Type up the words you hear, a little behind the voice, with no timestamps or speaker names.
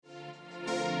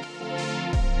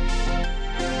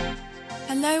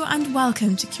Hello and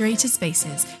welcome to Curated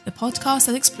Spaces, the podcast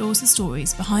that explores the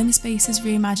stories behind the spaces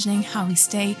reimagining how we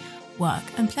stay, work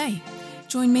and play.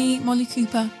 Join me, Molly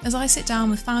Cooper, as I sit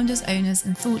down with founders, owners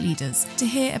and thought leaders to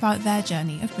hear about their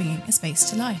journey of bringing a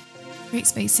space to life. Great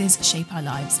spaces shape our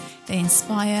lives. They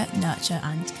inspire, nurture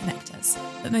and connect us.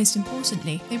 But most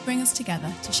importantly, they bring us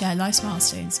together to share life's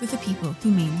milestones with the people who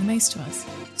mean the most to us.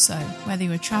 So, whether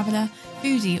you're a traveller,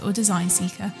 foodie or design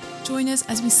seeker, join us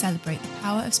as we celebrate the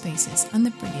power of spaces and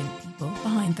the brilliant people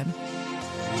behind them.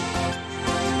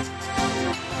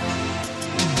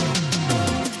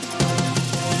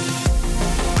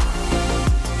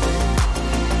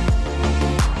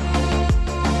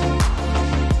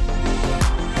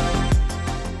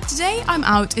 Today I'm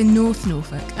out in North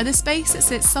Norfolk at a space that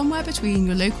sits somewhere between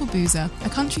your local boozer, a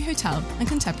country hotel and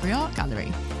contemporary art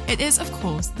gallery. It is, of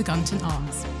course, the Gunton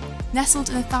Arms. Nestled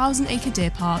in a 1,000-acre deer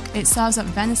park, it serves up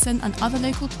venison and other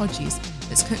local produce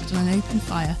that's cooked on an open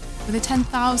fire with a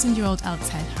 10,000-year-old elk's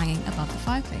head hanging above the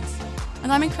fireplace.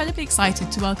 And I'm incredibly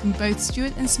excited to welcome both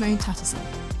Stuart and Simone Tattersall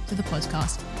to the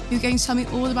podcast, who are going to tell me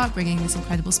all about bringing this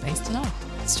incredible space to life.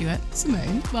 Stuart,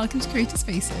 Simone, welcome to Creative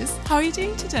Spaces. How are you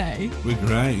doing today? We're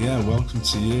great, yeah, welcome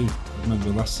to you. I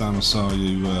remember last time I saw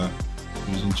you, you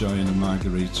was enjoying a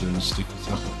margarita and a sticky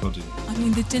toffee pudding. I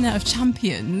mean, the dinner of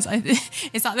champions.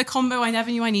 Is that the combo I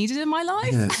never knew I needed in my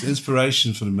life? Yeah, it's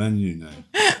inspiration for the menu now.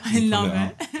 I love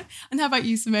it. And how about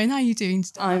you, Simone? How are you doing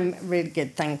today? I'm really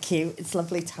good, thank you. It's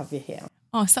lovely to have you here.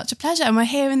 Oh, such a pleasure. And we're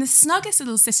here in the snuggest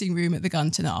little sitting room at the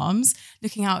Gunton Arms,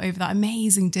 looking out over that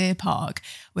amazing deer park,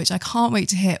 which I can't wait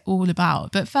to hear all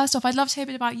about. But first off, I'd love to hear a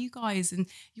bit about you guys and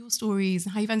your stories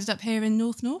and how you've ended up here in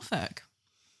North Norfolk.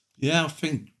 Yeah, I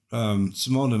think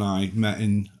Simone and I met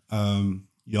in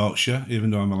Yorkshire,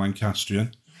 even though I'm a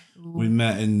Lancastrian. Ooh. We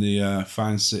met in the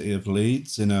fine city of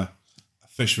Leeds in a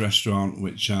fish restaurant,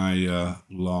 which I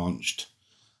launched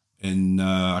in,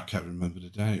 I can't remember the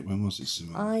date. When was it,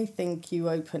 Simone? I think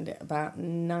you opened it about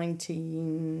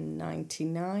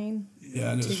 1999,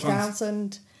 yeah, and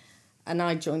 2000, and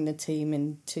I joined the team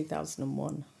in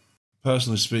 2001.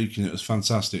 Personally speaking, it was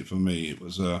fantastic for me. It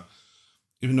was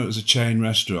even though it was a chain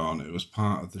restaurant, it was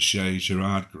part of the Chez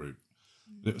Gerard group.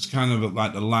 It was kind of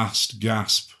like the last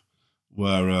gasp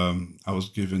where I was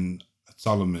given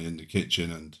autonomy in the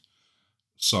kitchen and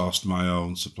sourced my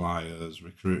own suppliers,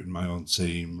 recruited my own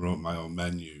team, wrote my own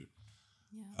menu.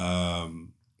 Yeah.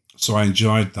 So I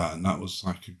enjoyed that, and that was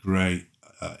like a great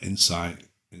insight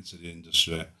into the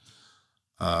industry.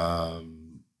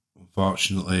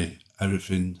 Unfortunately,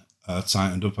 everything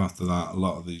tightened up after that. A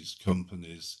lot of these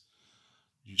companies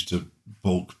used to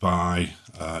bulk buy.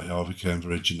 It all became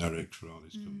very generic for all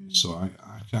these companies. So I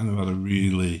kind of had a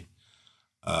really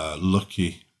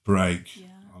lucky break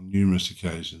on numerous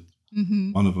occasions.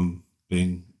 Mm-hmm. One of them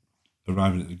being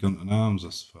arriving at the Gunton Arms, I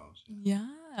suppose. Yeah.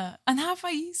 And how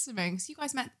about you, Simone? Because you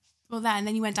guys met there and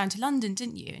then you went down to London,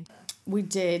 didn't you? We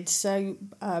did. So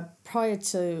prior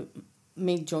to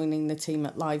me joining the team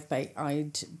at Livebait,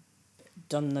 I'd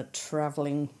done the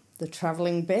travelling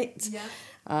bit. Yeah.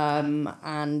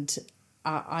 And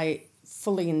I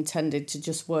fully intended to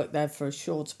just work there for a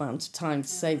short amount of time to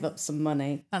save up some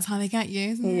money. That's how they get you,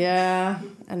 isn't it? Yeah.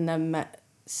 And then met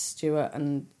Stuart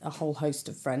and a whole host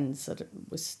of friends that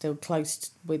we're still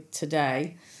close with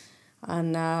today.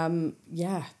 And the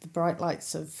bright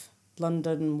lights of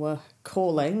London were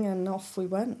calling and off we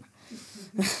went,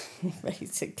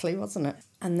 basically, wasn't it?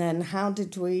 And then how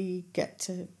did we get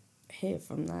to here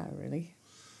from there, really?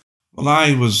 Well,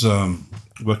 I was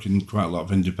working in quite a lot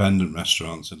of independent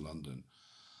restaurants in London,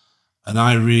 and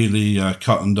I really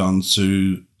cottoned on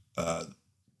to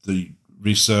the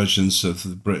resurgence of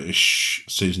the British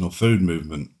seasonal food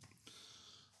movement.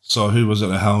 So who was at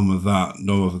the helm of that?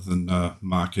 No other than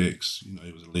Mark Hicks. You know,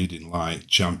 he was a leading light,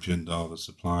 championed all the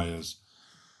suppliers.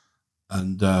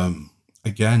 And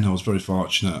again, I was very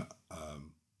fortunate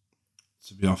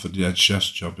to be offered the head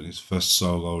chef's job in his first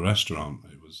solo restaurant.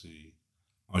 It was the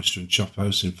Oyster and Chop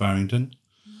House in Farringdon.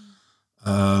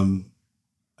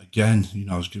 Again, you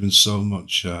know, I was given so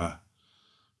much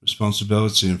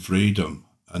responsibility and freedom,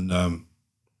 and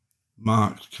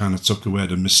Mark kind of took away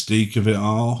the mystique of it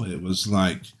all. It was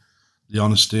like the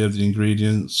honesty of the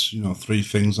ingredients, you know, 3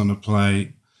 things on a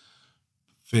plate,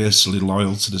 fiercely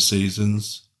loyal to the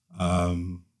seasons.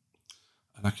 And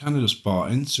I kind of just bought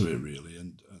into it, really,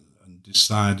 and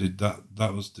decided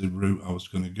that was the route I was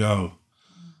going to go.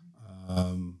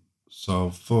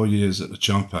 So 4 years at the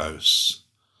Chop House.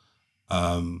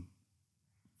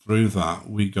 Through that,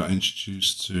 we got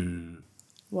introduced to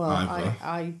Ivor.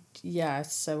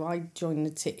 So I joined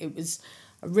the team. It was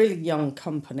a really young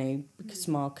company because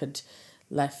Mark had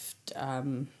left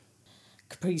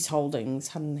Caprice Holdings,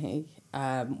 hadn't he?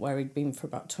 Where he'd been for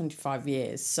about 25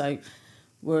 years. So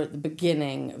we're at the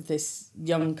beginning of this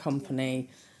young company.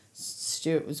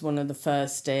 Stuart was one of the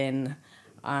first in,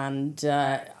 and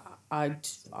I'd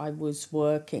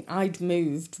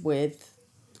moved with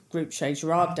Groupe Chez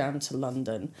Girard down to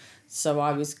London, so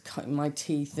I was cutting my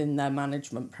teeth in their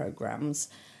management programmes,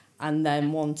 and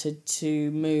then wanted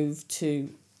to move to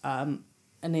an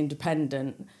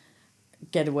independent,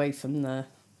 get away from the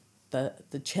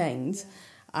chains,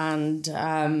 and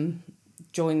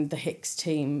joined the Hicks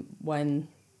team when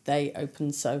they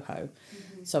opened Soho.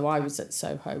 So I was at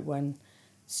Soho when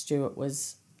Stuart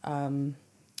was in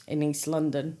East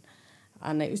London,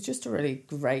 and it was just a really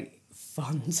great,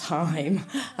 fun time.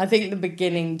 I think the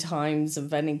beginning times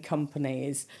of any company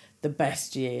is the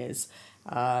best years.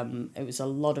 It was a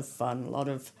lot of fun, a lot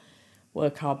of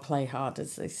work hard, play hard,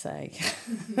 as they say.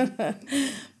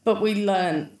 But we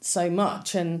learned so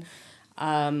much, and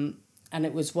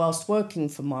it was whilst working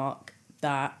for Mark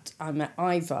that I met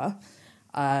Ivor,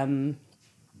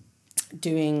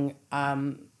 doing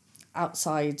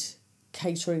outside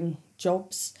catering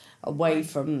jobs away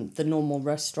from the normal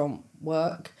restaurant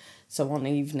work. So on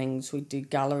evenings we'd do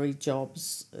gallery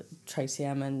jobs at Tracey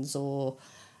Emin's or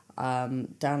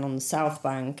down on the South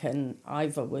Bank, and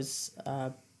Ivor was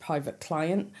a private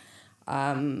client.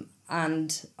 And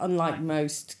unlike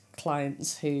most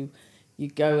clients who you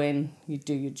go in, you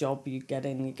do your job, you get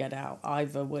in, you get out,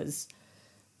 Ivor was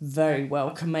very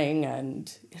welcoming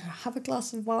and have a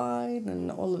glass of wine and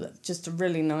all of that. Just a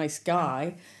really nice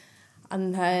guy.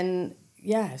 And then,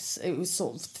 yes, it was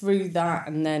sort of through that,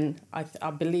 and then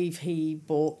I believe he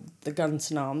bought the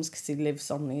Gunton Arms because he lives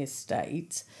on the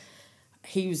estate.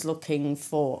 He was looking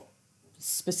for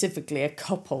specifically a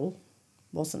couple,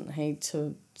 wasn't he,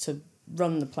 to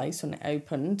run the place when it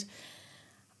opened.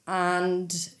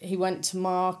 And he went to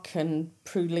Mark and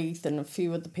Prue Leith and a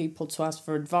few other people to ask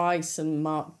for advice, and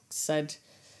Mark said,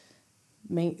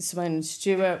 meet Simone and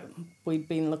Stuart. We'd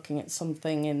been looking at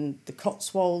something in the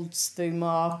Cotswolds through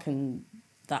Mark, and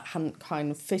that hadn't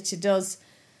kind of fitted us.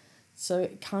 So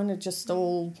it kind of just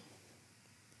all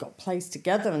got placed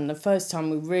together, and the first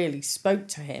time we really spoke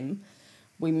to him,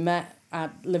 we met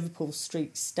at Liverpool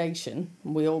Street Station.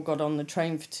 We all got on the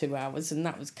train for 2 hours, and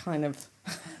that was kind of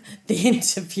the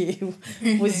interview,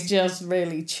 was just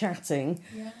really chatting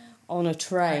on a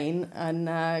train and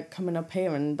coming up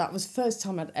here. And that was the first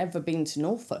time I'd ever been to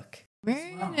Norfolk.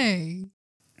 Really?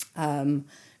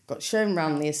 Got shown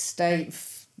around the estate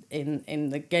in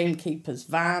the gamekeeper's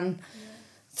van,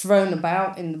 thrown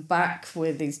about in the back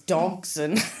with his dogs,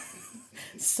 and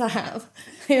sat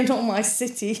in all my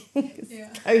city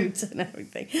coat and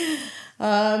everything.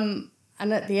 And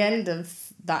at the end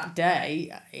of that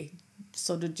day, he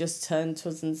sort of just turned to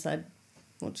us and said,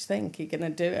 "What do you think? Are you going to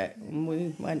do it?" And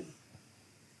we went,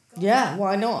 "Yeah,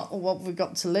 why not? What have we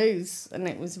got to lose?" And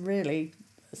it was really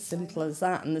as simple as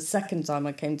that. And the second time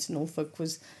I came to Norfolk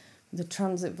was the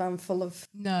transit van full of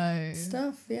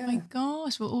stuff. Yeah. Oh my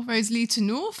gosh, well, all roads lead to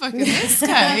Norfolk in this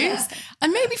case.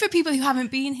 And maybe for people who haven't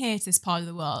been here to this part of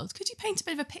the world, could you paint a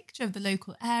bit of a picture of the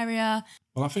local area?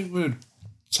 Well, I think we're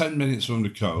 10 minutes from the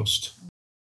coast.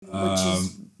 Which is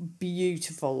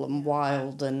beautiful and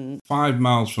wild. And 5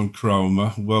 miles from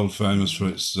Cromer, world famous for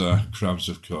its crabs,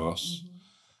 of course.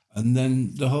 And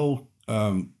then the whole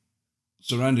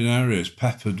surrounding area is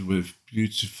peppered with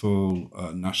beautiful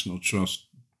National Trust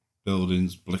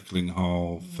buildings, Blickling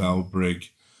Hall, Felbrig.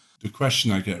 The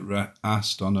question I get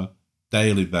asked on a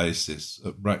daily basis,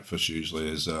 at breakfast usually,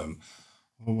 is, well,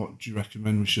 what do you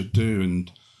recommend we should do?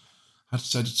 And I'd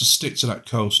say to stick to that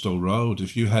coastal road.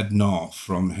 If you head north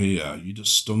from here, you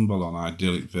just stumble on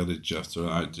idyllic village after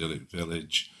idyllic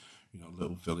village,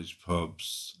 little village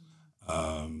pubs.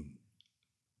 And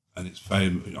it's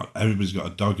famous. Everybody's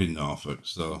got a dog in Norfolk,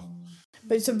 so.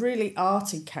 But it's a really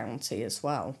arty county as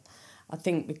well. I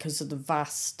think because of the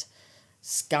vast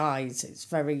skies, it's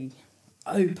very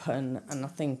open, and I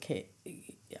think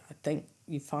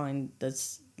you find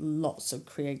there's lots of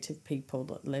creative people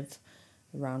that live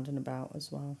around and about as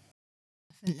well.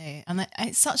 Definitely. And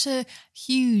it's such a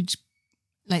huge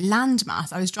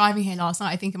landmass. I was driving here last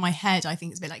night. I think in my head, I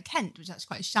think it's a bit like Kent, which is actually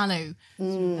quite a shallow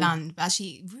land, but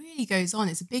actually it really goes on.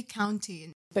 It's a big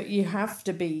county. But you have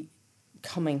to be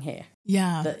coming here.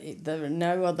 Yeah. There are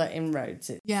no other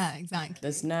inroads. Yeah, exactly.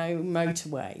 There's no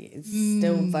motorway. It's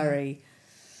still very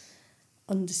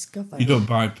undiscovered. You don't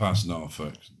bypass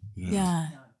Norfolk. Yeah.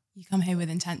 You come here with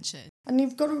intention. And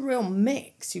you've got a real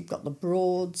mix. You've got the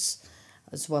Broads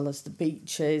as well as the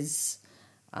beaches,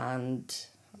 and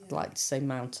I'd like to say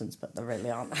mountains, but there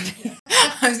really aren't any.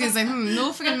 I was going to say,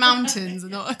 Norfolk and mountains are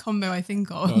not a combo I think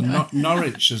of.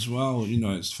 Norwich as well,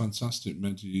 it's a fantastic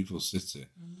medieval city,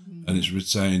 and it's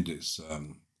retained its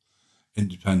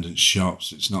independent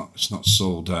shops. It's not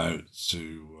sold out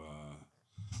to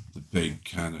the big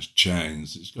kind of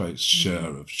chains. It's got its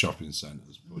share of shopping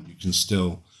centres, but you can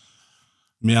still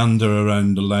meander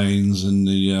around the lanes and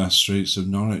the streets of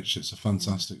Norwich. It's a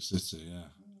fantastic city, yeah.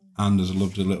 And there's a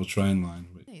lovely little train line.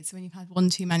 So when you've had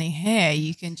one too many here,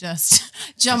 you can just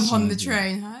jump on the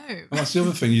train home. Well, that's the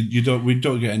other thing. We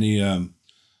don't get any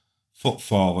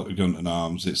footfall at Gunton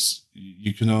Arms.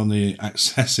 You can only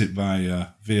access it by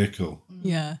vehicle.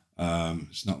 Yeah.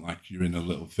 It's not like you're in a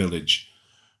little village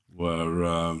where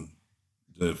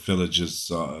the villagers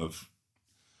sort of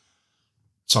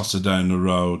totter down the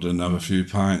road and have a few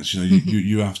pints.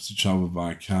 You have to travel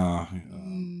by car.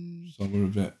 So we're a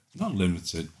bit not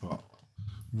limited, but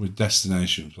with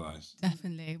destination place.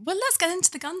 Definitely. Well, let's get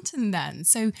into the Gunton then.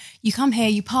 So you come here,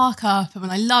 you park up, and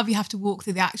I love you have to walk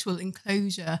through the actual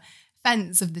enclosure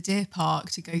fence of the deer park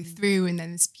to go through, and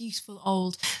then this beautiful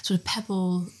old sort of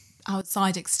pebble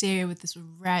outside exterior with this sort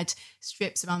of red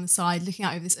strips around the side, looking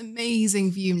out over this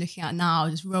amazing view I'm looking at now,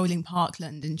 just rolling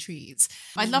parkland and trees.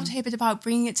 I'd love to hear a bit about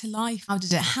bringing it to life. How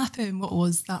did it happen? What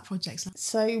was that project like?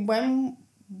 So when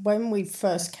we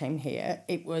first came here,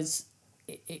 it was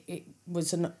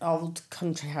an old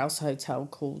country house hotel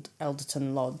called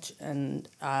Elderton Lodge, and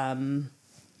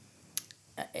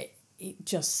it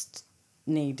just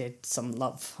needed some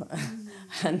love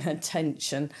and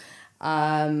attention.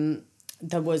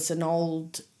 There was an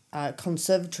old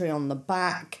conservatory on the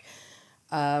back.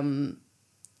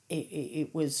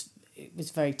 It was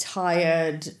very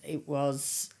tired. It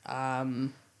was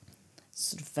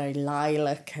sort of very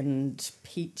lilac and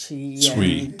peachy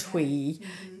and twee.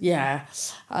 Yeah.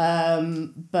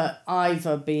 But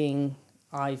Ivor being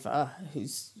Ivor,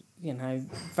 who's,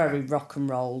 very rock and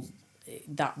roll,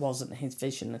 that wasn't his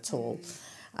vision at all.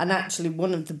 And actually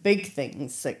one of the big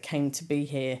things that came to be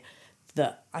here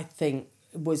that I think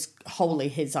was wholly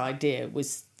his idea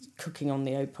was cooking on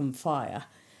the open fire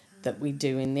that we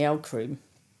do in the elk room.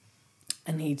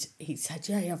 And he said,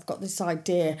 yeah, I've got this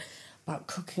idea about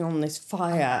cooking on this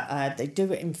fire. They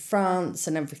do it in France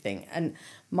and everything. And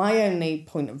my only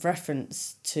point of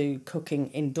reference to cooking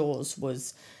indoors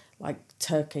was like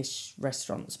Turkish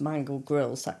restaurants, mangal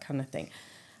grills, that kind of thing.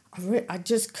 I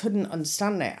just couldn't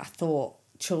understand it. I thought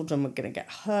children were going to get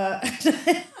hurt.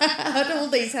 I had all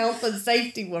these health and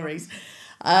safety worries.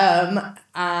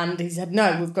 And he said,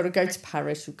 no, we've got to go to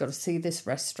Paris. We've got to see this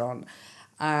restaurant.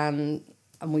 And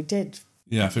we did.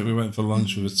 Yeah, I think we went for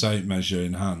lunch with a tape measure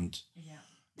in hand.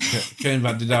 Came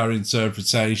back, did our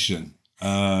interpretation.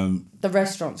 The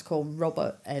restaurant's called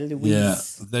Robert et Louise. Yeah,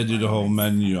 they do the whole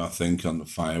menu, I think, on the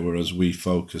fire, whereas we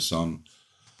focus on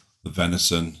the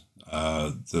venison,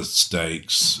 the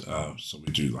steaks. So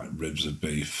we do like ribs of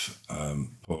beef,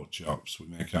 pork chops. We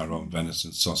make our own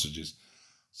venison sausages.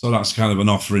 So that's kind of an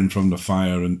offering from the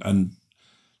fire. And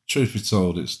truth be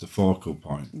told, it's the focal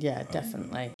point. Yeah,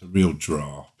 definitely. It's a real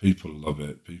draw. People love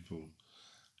it. People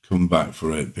come back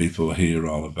for it. People hear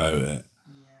all about it.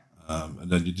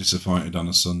 And then you're disappointed on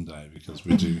a Sunday because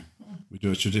we do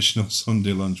a traditional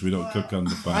Sunday lunch. We don't cook on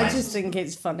the fire. I just think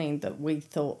it's funny that we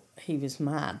thought he was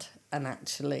mad, and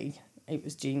actually it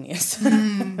was genius.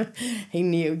 He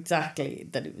knew exactly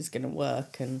that it was going to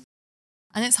work, and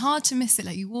it's hard to miss it.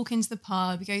 Like you walk into the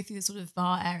pub, you go through the sort of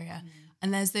bar area,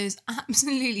 and there's those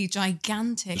absolutely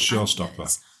gigantic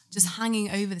showstopper just hanging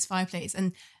over this fireplace.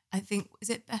 And I think,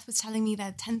 Beth was telling me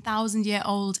they're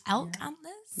 10,000-year-old elk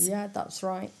antlers? Yeah, that's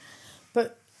right.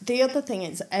 But the other thing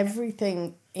is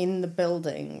everything in the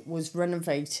building was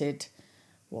renovated,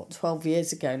 12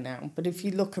 years ago now. But if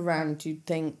you look around, you'd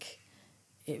think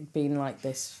it had been like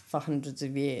this for hundreds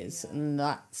of years. And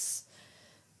that's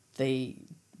the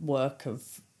work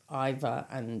of Ivor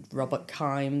and Robert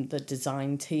Keim, the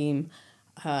design team,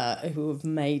 who have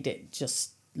made it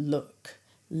just look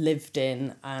lived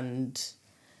in and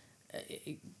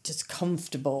just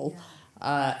comfortable.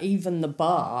 Even the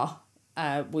bar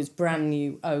was brand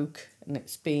new oak, and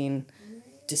it's been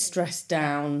distressed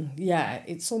down. Yeah,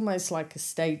 it's almost like a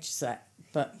stage set,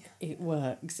 but it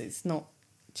works. It's not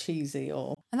cheesy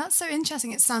or... And that's so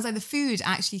interesting. It sounds like the food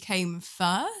actually came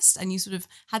first, and you sort of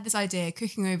had this idea,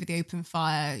 cooking over the open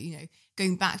fire,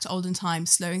 going back to olden times,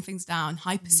 slowing things down,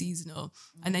 hyper-seasonal.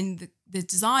 And then the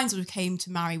design sort of came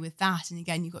to marry with that. And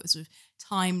again, you've got this sort of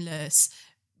timeless,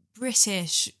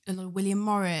 British, a lot of William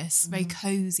Morris, very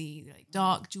cosy, like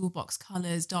dark jewel box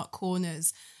colours, dark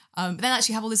corners. But then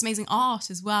actually have all this amazing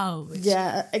art as well.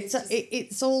 Yeah,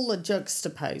 it's all a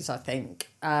juxtapose, I think.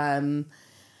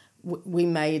 we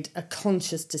made a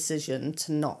conscious decision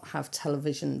to not have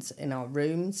televisions in our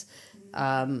rooms,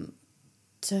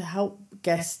 to help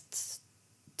guests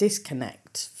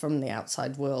disconnect from the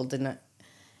outside world. And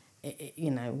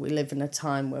we live in a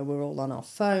time where we're all on our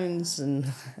phones and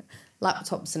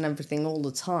laptops and everything all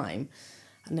the time,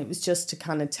 and it was just to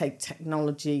kind of take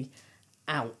technology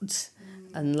out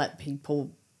and let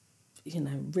people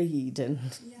read and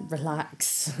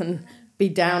relax and be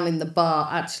down in the bar.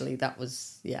 Actually, that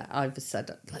was, Ivor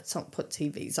said, let's not put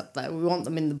TVs up there. We want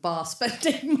them in the bar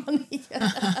spending money.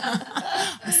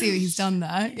 I see what he's done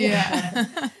there. Yeah.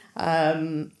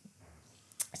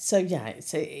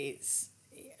 It's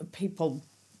people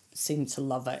seem to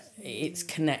love it. It's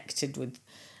connected with,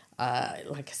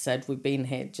 like I said, we've been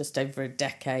here just over a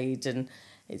decade, and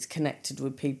it's connected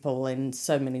with people in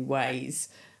so many ways.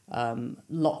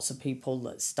 Lots of people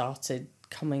that started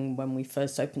coming when we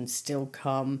first opened still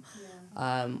come.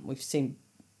 We've seen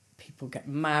people get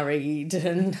married,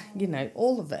 and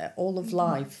all of it, all of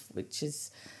life, which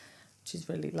is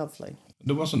really lovely.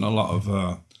 There wasn't a lot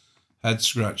of head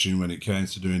scratching when it came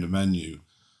to doing a menu.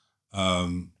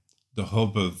 The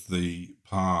hub of the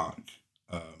park,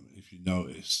 if you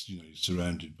notice, you're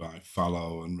surrounded by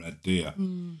fallow and red deer,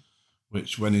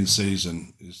 which when in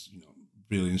season is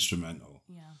really instrumental.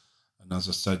 Yeah. And as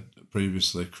I said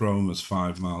previously, Cromer's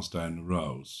 5 miles down the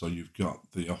road, so you've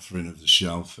got the offering of the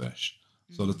shellfish.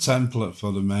 So the template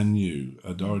for the menu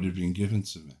had already been given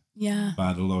to me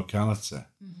by the locality.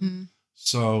 Mm-hmm.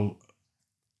 So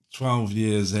 12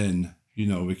 years in,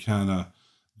 we kind of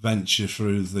venture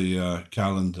through the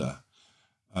calendar.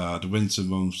 The winter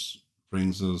months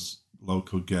brings us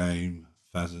local game,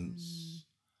 pheasants,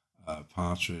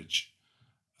 partridge,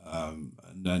 and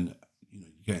then you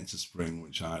get into spring,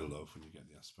 which I love, when you get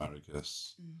the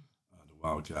asparagus, the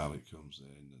wild garlic comes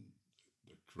in, and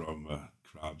the Cromer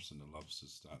crabs and the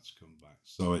lobsters start to come back.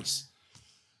 So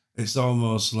it's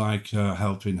almost like a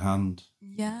helping hand.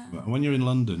 Yeah. When you're in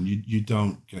London, you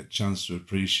don't get a chance to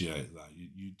appreciate that.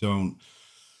 You don't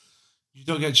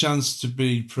get a chance to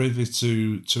be privy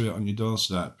to it on your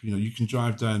doorstep. You can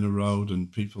drive down the road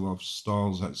and people have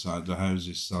stalls outside the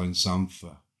houses selling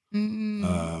samphire.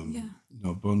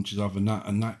 Bunches of, and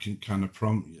that can kind of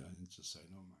prompt you into saying,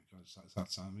 "Oh my God, it's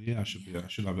that time of year. I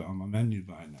should have it on my menu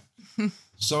by now."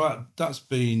 So that's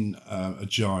been a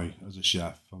joy as a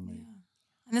chef for me. Yeah.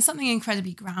 And there's something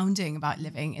incredibly grounding about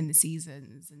living in the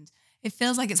seasons, and it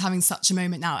feels like it's having such a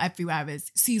moment now everywhere with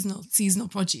seasonal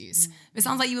produce. It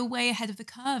sounds like you were way ahead of the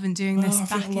curve in doing this. I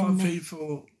think a lot of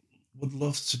people would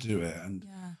love to do it, and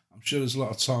I'm sure there's a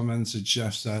lot of tormented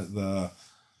chefs out there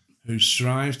who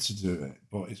strive to do it,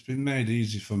 but it's been made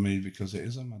easy for me because it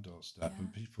is on my doorstep,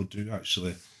 and people do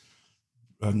actually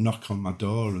knock on my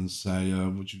door and say,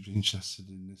 would you be interested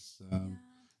in this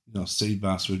sea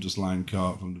bass we've just line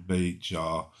caught from the beach,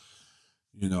 or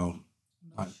we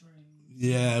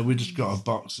just got a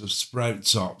box of sprout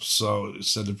tops, so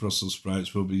instead of Brussels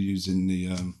sprouts we'll be using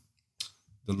the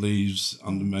leaves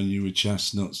on the menu with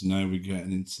chestnuts. Now we're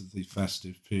getting into the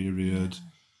festive period.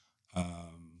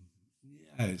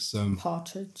 It's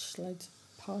partridge, loads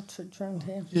of partridge around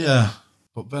here. Yeah,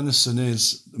 but venison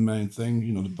is the main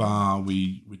thing. The bar,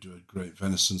 we do a great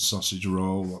venison sausage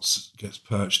roll that gets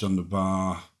perched on the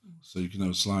bar, so you can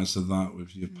have a slice of that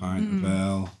with your pint of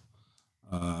ale.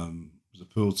 There's a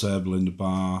pool table in the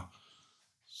bar.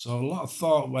 So a lot of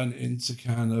thought went into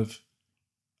kind of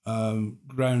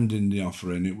grounding the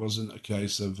offering. It wasn't a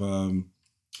case of it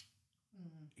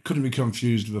couldn't be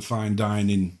confused with a fine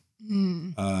dining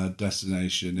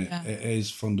destination. It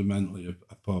is fundamentally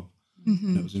a pub.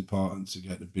 And it was important to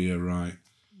get the beer right,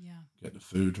 get the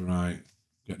food right,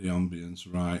 get the ambience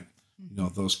right.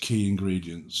 Those key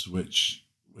ingredients which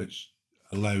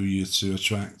allow you to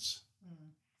attract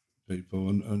people.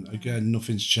 And again,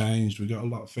 nothing's changed. We got a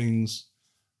lot of things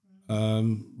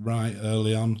right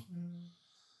early on.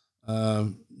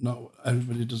 Not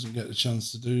everybody doesn't get the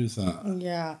chance to do that.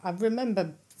 Yeah, I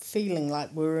remember feeling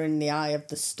like we were in the eye of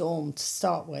the storm to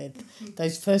start with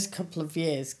those first couple of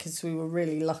years, because we were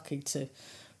really lucky to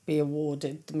be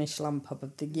awarded the Michelin Pub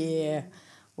of the Year.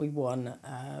 We won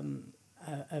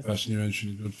Best new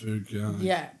entry in good food guide.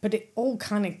 Yeah, but it all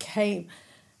kind of came.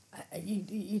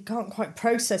 You can't quite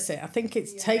process it. I think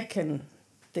it's taken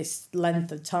this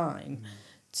length of time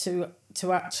to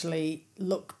actually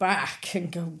look back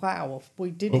and go, wow,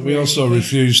 we did. But we also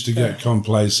refuse to get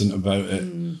complacent about it.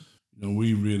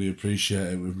 We really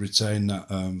appreciate it. We've retained that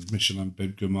Michelin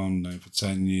Bib Gourmand now for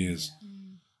 10 years,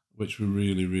 which we're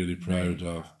really, really proud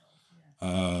of.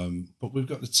 But we've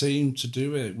got the team to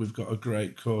do it. We've got a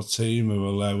great core team who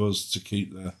allow us to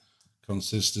keep the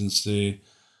consistency.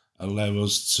 allow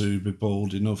us to be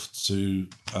bold enough to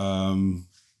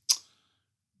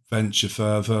venture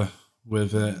further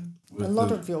with it. A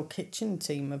lot of your kitchen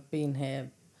team have been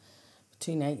here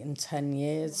between 8 and 10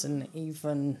 years, and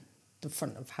even the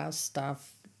front of house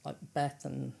staff like Beth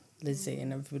and Lizzie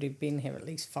and everybody have been here at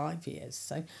least 5 years.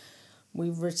 So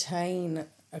we retain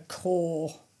a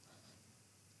core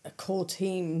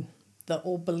team that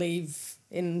all believe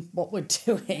in what we're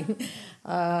doing.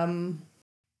 And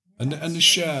they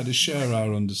share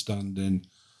our understanding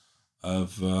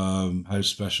of how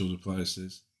special the place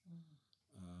is.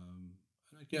 And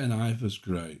again, Ivor's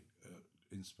great at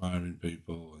inspiring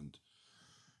people, and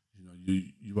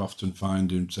you often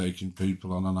find him taking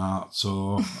people on an art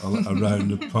tour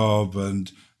around the pub,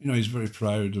 and he's very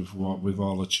proud of what we've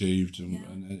all achieved,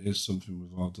 and it is something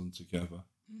we've all done together.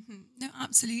 No,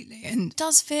 absolutely. And it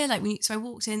does feel like I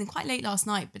walked in quite late last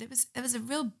night, but there was a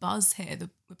real buzz here. There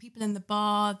were people in the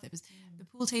bar, the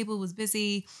pool table was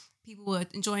busy, people were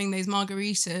enjoying those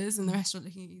margaritas in the restaurant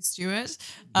looking at you, Stuart.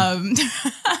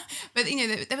 But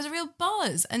there was a real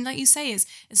buzz, and like you say,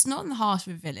 it's not in the heart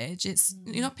of a village.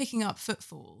 You're not picking up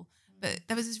footfall, but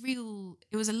there was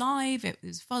it was alive, it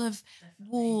was full of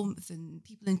warmth and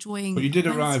people enjoying. But you did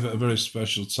arrive at a very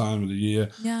special time of the year.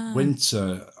 Yeah.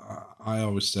 Winter, I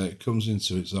always say, it comes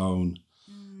into its own.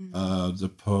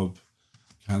 The pub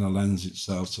kind of lends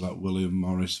itself to that William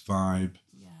Morris vibe,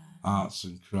 arts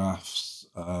and crafts,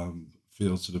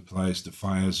 feel to the place. The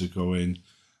fires are going.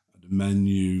 The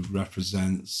menu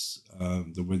represents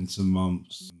the winter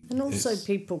months. And also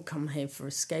people come here for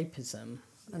escapism,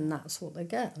 and that's what they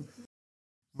get.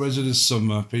 Whereas in the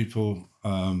summer, people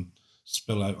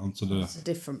spill out onto the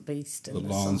different beast in the the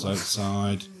lawns summer.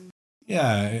 outside.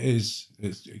 Yeah, it is.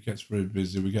 It gets very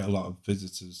busy. We get a lot of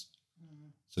visitors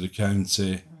to the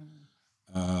county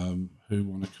who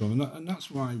want to come, and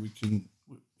that's why we can.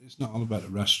 It's not all about a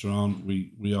restaurant.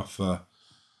 We offer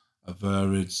a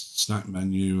varied snack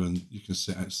menu, and you can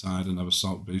sit outside and have a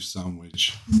salt beef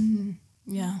sandwich.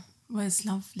 Yeah, well, it's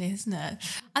lovely, isn't it?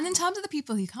 And in terms of the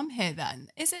people who come here,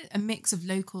 then, is it a mix of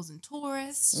locals and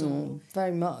tourists? Or?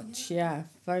 Very much, yeah,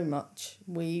 very much.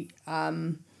 We're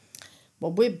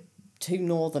two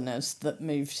northerners that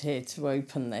moved here to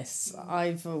open this.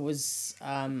 Ivor was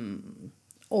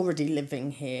already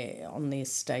living here on the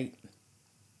estate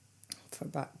for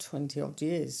about 20 odd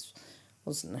years,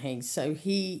 wasn't he? So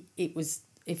it was,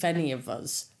 if any of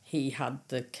us, he had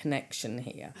the connection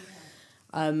here.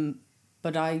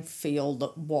 But I feel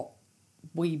that what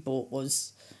we bought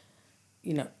was,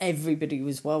 everybody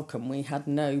was welcome. We had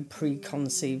no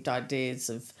preconceived ideas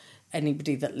of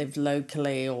anybody that lived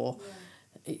locally or,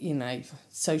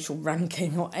 social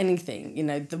ranking or anything.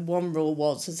 The one rule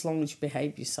was, as long as you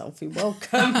behave yourself, you're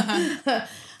welcome.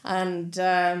 And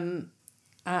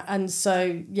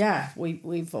so, yeah,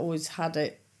 we've always had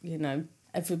it,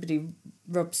 everybody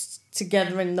rubs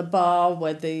together in the bar,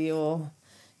 whether you're,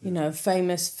 a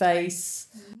famous face.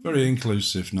 Very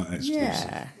inclusive, not exclusive.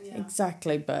 Yeah,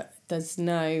 exactly. But there's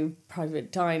no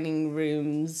private dining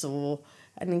rooms or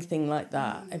anything like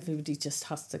that. Everybody just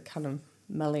has to kind of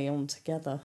melee on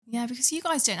together. Yeah, because you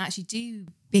guys don't actually do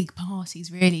big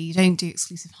parties, really. You don't do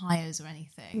exclusive hires or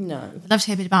anything. No. I'd love to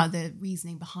hear a bit about the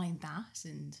reasoning behind that.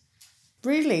 And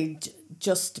really,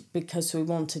 just because we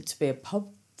wanted to be a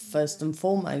pub first and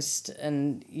foremost,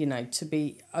 and to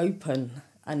be open,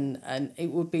 and it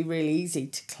would be really easy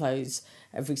to close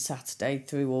every Saturday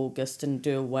through August and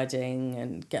do a wedding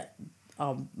and get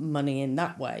our money in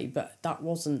that way, but that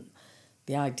wasn't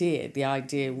the idea. The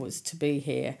idea was to be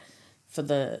here for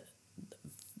the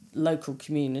local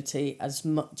community as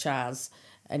much as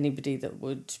anybody that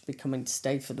would be coming to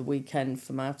stay for the weekend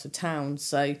from out of town.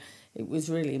 So it was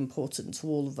really important to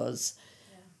all of us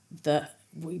that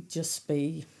we just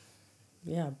be,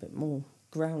 a bit more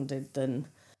grounded than.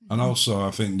 And also,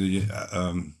 I think the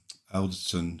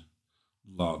Elderton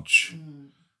Lodge,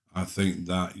 I think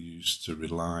that used to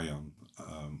rely on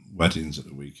weddings at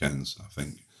the weekends. I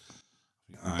think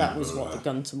that was what the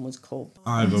Gunton was called.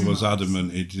 Ivor was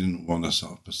adamant he didn't want to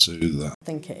sort of pursue that. I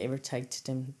think it irritated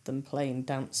him, them playing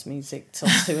dance music till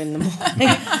 2 a.m,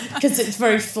 because it's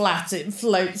very flat. It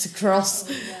floats across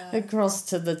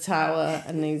to the tower,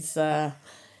 and his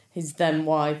then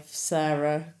wife,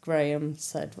 Sarah Graham,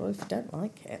 said, well, if you don't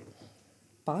like it,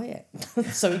 buy it.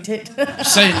 So he did.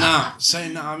 Saying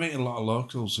that, I meet a lot of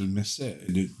locals who miss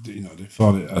it. They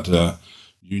thought it had a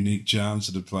unique charm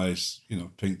to the place,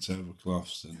 pink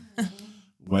tablecloths and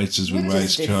waiters with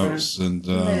waistcoats, and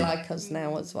they like us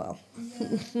now as well.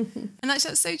 And actually,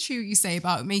 that's so true what you say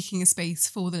about making a space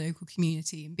for the local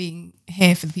community and being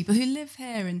here for the people who live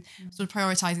here, and sort of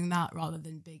prioritising that rather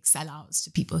than big sellouts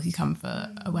to people who come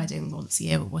for a wedding once a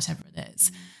year or whatever it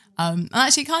is. And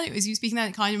actually, kind of, as you were speaking, that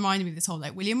it kind of reminded me of this whole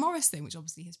like William Morris thing, which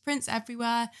obviously has prints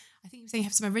everywhere. I think you were saying you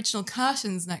have some original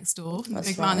curtains next door from the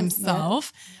big man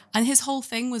himself. Yeah. And his whole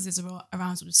thing was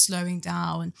around sort of slowing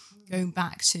down and going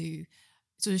back to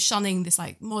sort of shunning this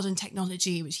like modern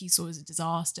technology, which he saw as a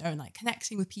disaster, and like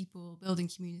connecting with people, building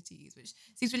communities, which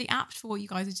seems really apt for what you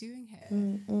guys are doing here.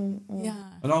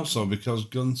 Yeah. And also because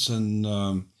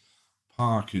Gunton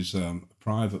Park is a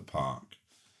private park,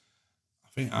 I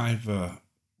think I've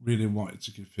really wanted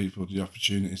to give people the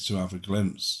opportunity to have a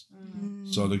glimpse.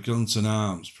 So the Gunton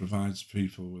Arms provides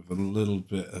people with a little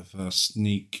bit of a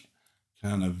sneak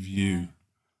kind of view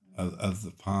of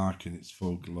the park in its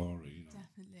full glory.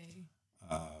 Definitely.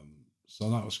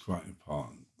 So that was quite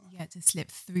important. Yeah, to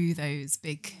slip through those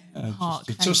big park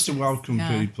just to welcome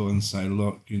people and say,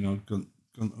 look,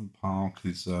 Gunton Park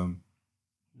is it's a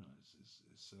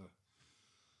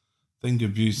thing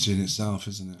of beauty in itself,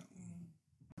 isn't it?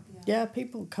 Yeah,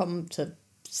 people come to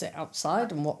sit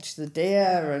outside and watch the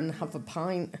deer and have a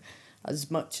pint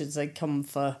as much as they come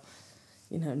for,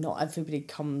 not everybody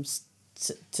comes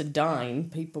to dine.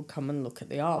 People come and look at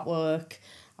the artwork.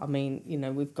 I mean,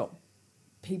 we've got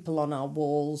people on our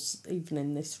walls, even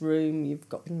in this room. You've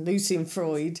got Lucy and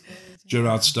Freud.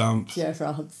 Gerard Stamp.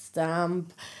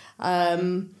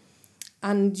 And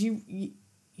you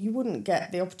wouldn't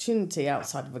get the opportunity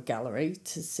outside of a gallery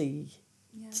to see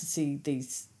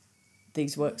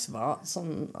these works of arts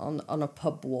on a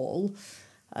pub wall.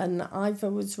 And Ivor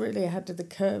was really ahead of the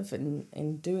curve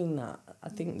in doing that. I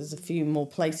think there's a few more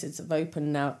places that have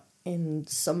opened now in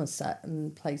Somerset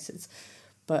and places.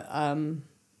 But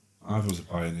Ivor was a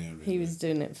pioneer, really. He was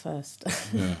doing it first.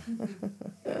 Yeah.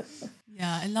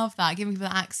 Yeah, I love that. Giving people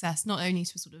access not only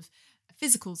to a sort of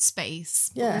physical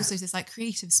space, but also this like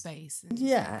creative space. And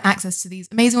access to these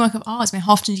amazing work of art. I mean,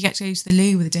 how often do you get to go to the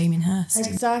loo with a Damien Hirst?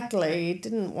 Exactly. He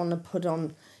didn't want to put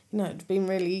on, it'd been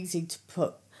really easy to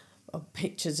put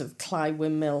pictures of Clyde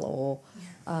Windmill or,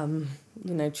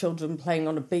 children playing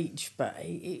on a beach, but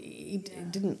he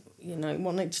didn't, he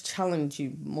wanted to challenge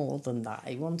you more than that.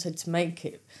 He wanted to make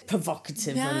it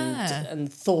provocative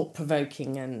and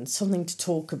thought-provoking and something to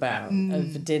talk about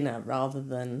over dinner rather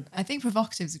than... I think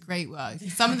provocative is a great word.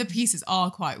 Some of the pieces are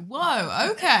quite, whoa,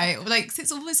 okay. Like,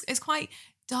 it's quite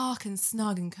dark and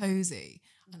snug and cosy.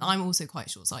 And I'm also quite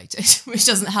short-sighted, which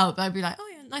doesn't help. I'd be like, oh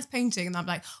yeah, nice painting. And I'd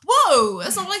be like, whoa,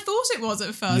 that's not what I thought it was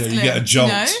at first. Yeah, you get a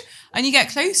jolt. And you get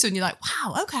closer and you're like,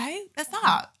 wow, okay, that's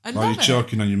that. I love it. Are you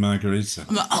choking on your margarita?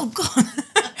 I'm like, oh God.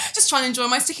 Just trying to enjoy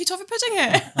my sticky toffee pudding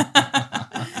here.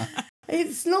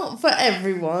 It's not for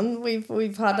everyone.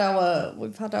 We've had our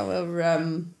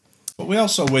but we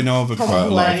also win over quite a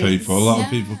lot of people. A lot of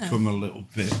people come a little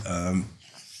bit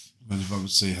when they've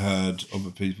obviously heard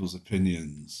other people's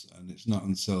opinions, and it's not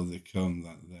until they come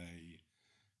that they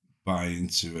buy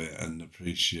into it and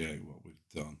appreciate what we've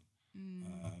done.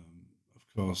 Of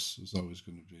course, there's always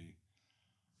going to be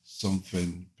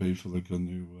something people are going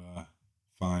to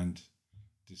find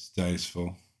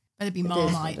distasteful. Better be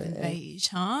Marmite than beige,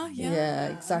 huh? Yeah,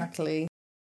 exactly.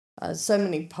 So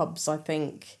many pubs, I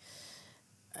think,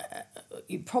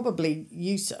 you probably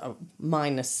used to,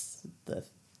 minus the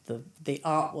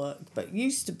artwork, but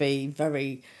used to be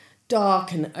very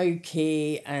dark and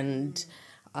oaky and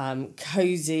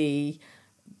cosy,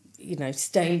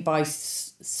 stained by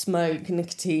smoke,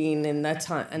 nicotine in their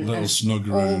time. And little snug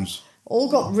rooms. All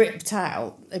got ripped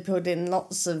out. They put in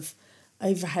lots of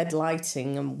overhead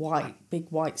lighting and big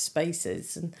white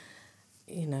spaces. And,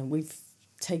 we've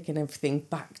taken everything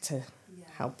back to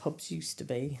how pubs used to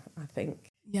be, I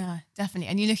think. Yeah, definitely.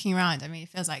 And you're looking around, I mean, it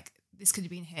feels like this could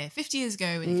have been here 50 years ago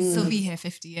and it could still be here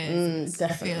 50 years.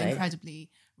 Definitely. I feel incredibly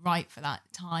right for that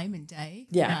time and day.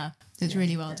 Yeah. So it's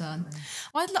really well done.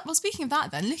 Well, speaking of that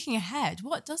then, looking ahead,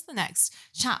 what does the next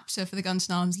chapter for the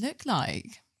Gunton Arms look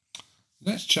like?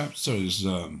 The next chapter is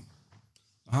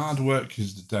hard work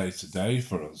is the day-to-day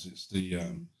for us. It's the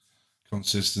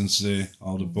consistency,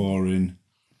 all the boring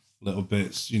little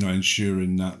bits,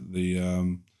 ensuring that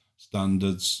the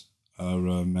standards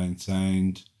are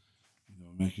maintained,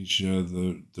 making sure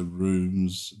the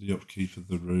rooms, the upkeep of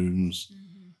the rooms,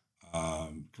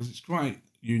 because it's quite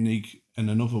unique in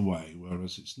another way,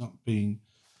 whereas it's not been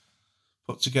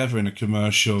put together in a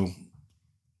commercial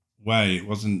way. It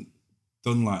wasn't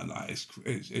done like that.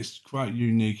 It's quite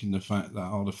unique in the fact that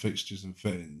all the fixtures and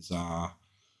fittings are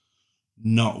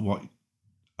not what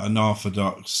an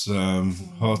orthodox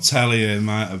hotelier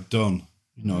might have done,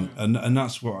 you know, and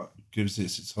that's what gives it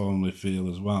its homely feel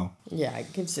as well. Yeah,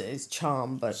 it gives it its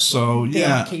charm, but so the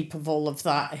yeah, upkeep of all of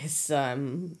that is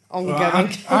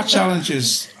ongoing. Our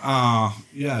challenges are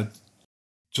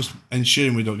just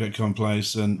ensuring we don't get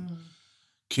complacent,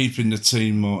 keeping the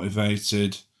team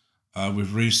motivated.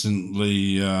 We've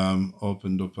recently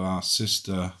opened up our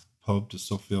sister pub, the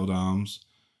Gunton Arms,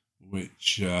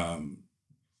 which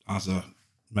has a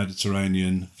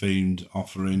Mediterranean themed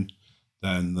offering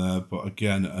down there. But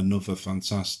again, another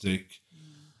fantastic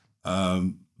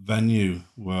venue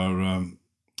where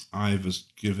Ivor's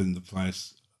given the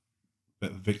place a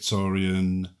bit of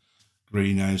Victorian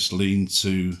greenhouse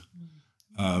lean-to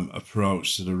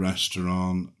approach to the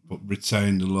restaurant, but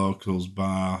retain the locals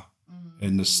bar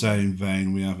in the same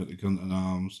vein we have at the Gunton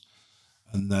Arms.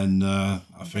 And then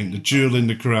I think the jewel in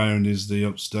the crown is the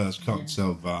upstairs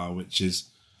cocktail bar, which is,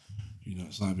 you know,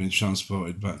 it's like being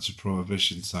transported back to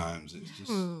Prohibition times. It's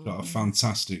just got a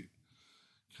fantastic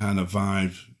kind of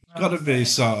vibe. It's got to be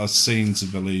sort of seen to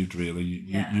believed, really.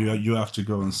 You have to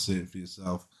go and see it for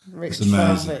yourself. Rich it's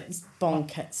amazing. velvet,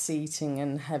 banquette seating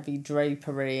and heavy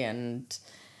drapery, and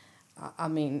I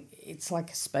mean, it's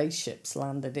like a spaceship's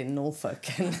landed in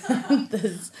Norfolk, and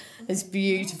there's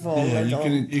beautiful little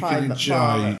private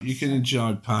bar. You can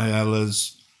enjoy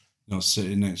paellas, you know,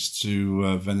 sitting next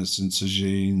to venison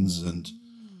tagines and,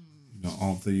 you know,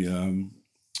 all the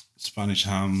Spanish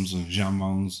hams and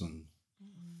jamons, and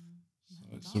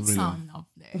so it's that sounds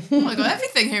lovely. Oh my God,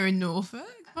 everything here in Norfolk.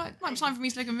 Might time for me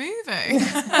to look a movie.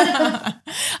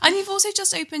 And you've also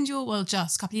just opened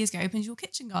just a couple of years ago, opened your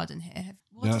kitchen garden here.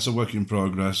 Yeah, it's a work in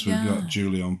progress. We've got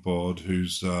Julie on board,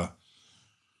 who's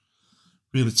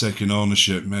really taken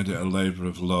ownership, made it a labour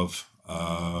of love.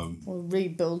 We're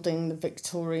rebuilding the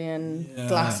Victorian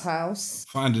glass house.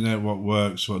 Finding out what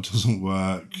works, what doesn't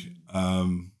work. But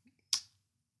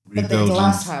the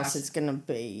glass house is going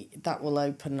to that will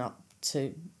open up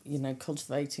to, you know,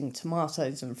 cultivating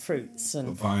tomatoes and fruits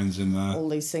and vines in there. All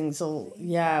these things.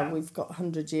 We've got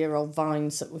 100-year-old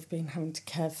vines that we've been having to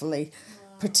carefully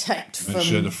protect from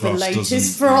the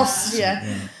latest frost.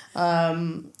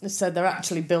 So they're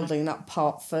actually building that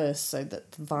part first so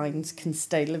that the vines can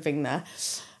stay living there.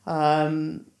 It's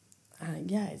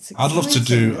exciting. I'd love to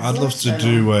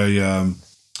do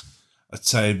a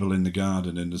table in the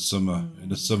garden in the summer. In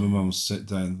the summer months, sit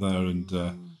down there and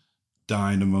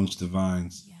dine amongst the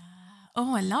vines. Yeah.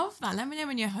 Oh, I love that. Let me know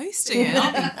when you're hosting it.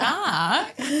 I'll be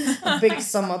back. A big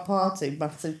summer party,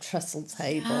 massive trestle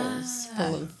tables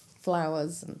full of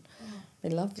flowers, and be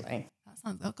lovely.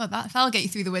 That'll get you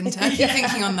through the winter. Keep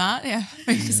thinking on that. Yeah,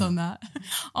 focus on that.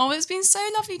 Oh, it's been so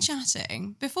lovely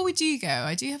chatting. Before we do go,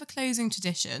 I do have a closing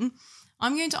tradition.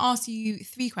 I'm going to ask you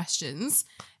 3 questions.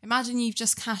 Imagine you've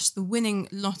just cashed the winning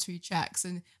lottery checks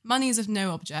and money is of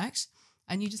no object,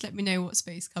 and you just let me know what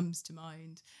space comes to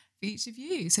mind for each of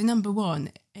you. So number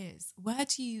 1 is, where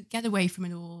do you get away from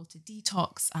it all to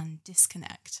detox and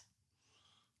disconnect?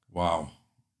 Wow.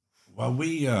 Well,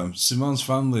 we, Simone's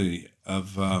family,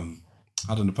 have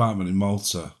had an apartment in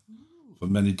Malta for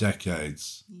many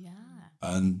decades. Yeah.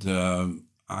 And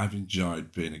I've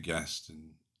enjoyed being a guest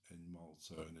in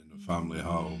Malta and in a family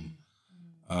home.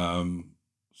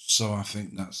 So I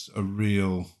think that's a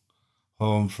real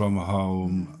home from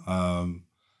home,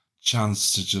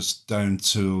 chance to just down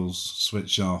tools,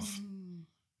 switch off,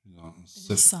 you know,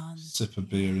 sip a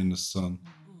beer in the sun.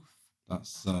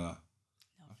 That's I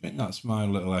think that's my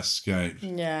little escape.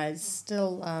 Yeah, it's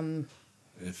still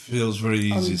it feels very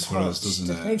easy for us,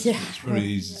 doesn't it? Yeah. It's very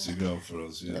easy to go for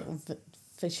us. Yeah. Little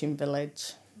fishing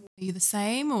village. Are you the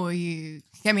same, or you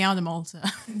get me out of Malta?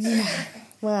 Yeah,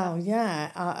 well,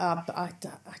 yeah, I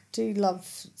do love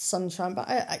sunshine, but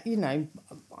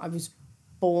I was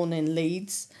born in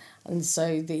Leeds, and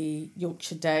so the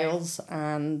Yorkshire Dales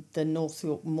and the North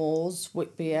York Moors,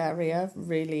 Whitby area,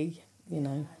 really, you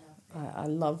know, I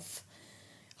love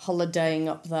holidaying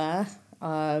up there.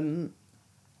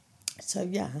 So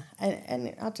yeah,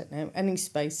 and I don't know, any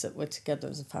space that we're together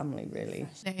as a family, really.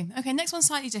 Okay, next one's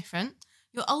slightly different.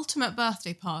 Your ultimate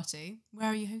birthday party, where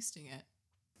are you hosting it?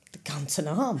 The Gunton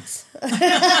Arms.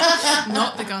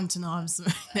 Not the Gunton Arms.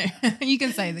 No, you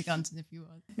can say the Gunton if you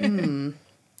want.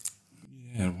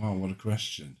 Yeah, wow, what a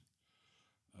question.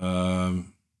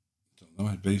 Don't know,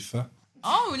 Ibiza.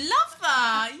 Oh, love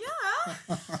that,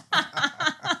 yeah.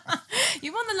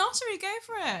 You won the lottery, go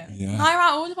for it. Yeah. Hire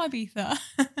out all of Ibiza.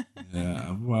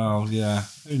 Yeah, well, yeah,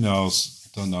 who knows?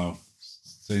 Don't know.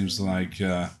 Seems like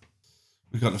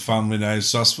we've got the family now,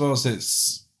 so I suppose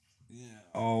it's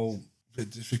all a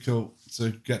bit difficult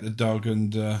to get the dog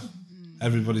and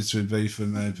everybody to Ibiza,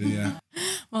 maybe, yeah.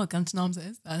 Well, Gunton Arms it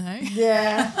is then, hey?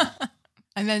 Yeah.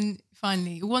 And then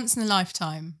finally, a once in a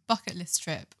lifetime bucket list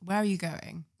trip. Where are you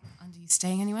going? And are you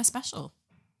staying anywhere special?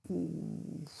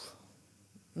 It's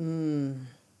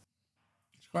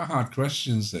quite hard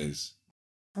questions, these.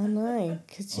 I know,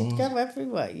 because you'd go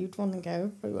everywhere. You'd want to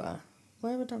go everywhere.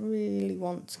 Where would I really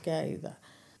want to go there?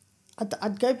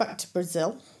 I'd go back to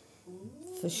Brazil,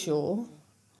 for sure.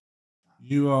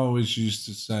 You always used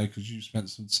to say, because you spent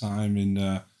some time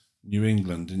in New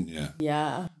England, didn't you?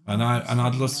 Yeah. And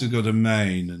I'd love to go to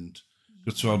Maine and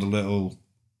go to all the little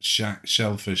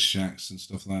shellfish shacks and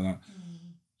stuff like that.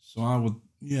 So I've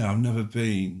never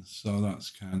been, so that's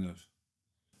kind of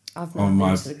I've never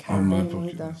been to the Caribbean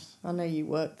either. list. I know you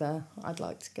work there. I'd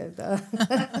like to go there.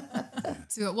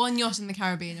 So we've got one yacht in the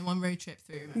Caribbean and one road trip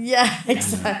through. Yeah,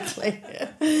 exactly.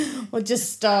 We'll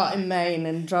just start in Maine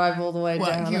and drive all the way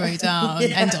down. Work your way down,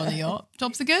 end on a yacht.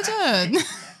 Job's a good one.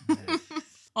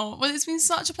 Oh, well, it's been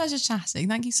such a pleasure chatting.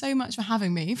 Thank you so much for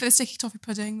having me, for the sticky toffee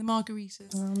pudding, the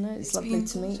margaritas. Oh, no, it's lovely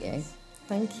to meet you.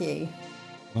 Thank you.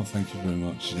 Well, thank you very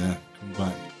much. Yeah, come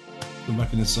back. Come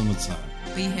back in the summertime.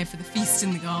 Be here for the feast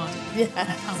in the garden. Yeah.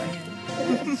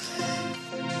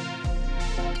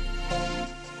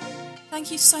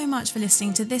 Thank you so much for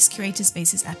listening to this Curated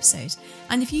Spaces episode.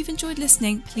 And if you've enjoyed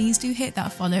listening, please do hit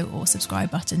that follow or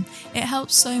subscribe button. It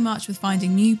helps so much with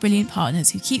finding new brilliant partners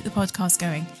who keep the podcast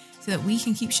going so that we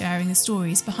can keep sharing the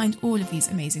stories behind all of these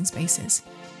amazing spaces.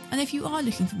 And if you are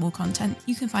looking for more content,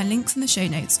 you can find links in the show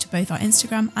notes to both our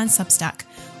Instagram and Substack,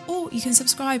 or you can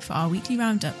subscribe for our weekly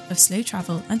roundup of slow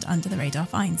travel and under the radar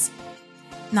finds.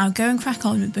 Now go and crack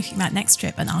on with booking that next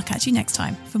trip, and I'll catch you next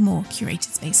time for more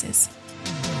Curated Spaces.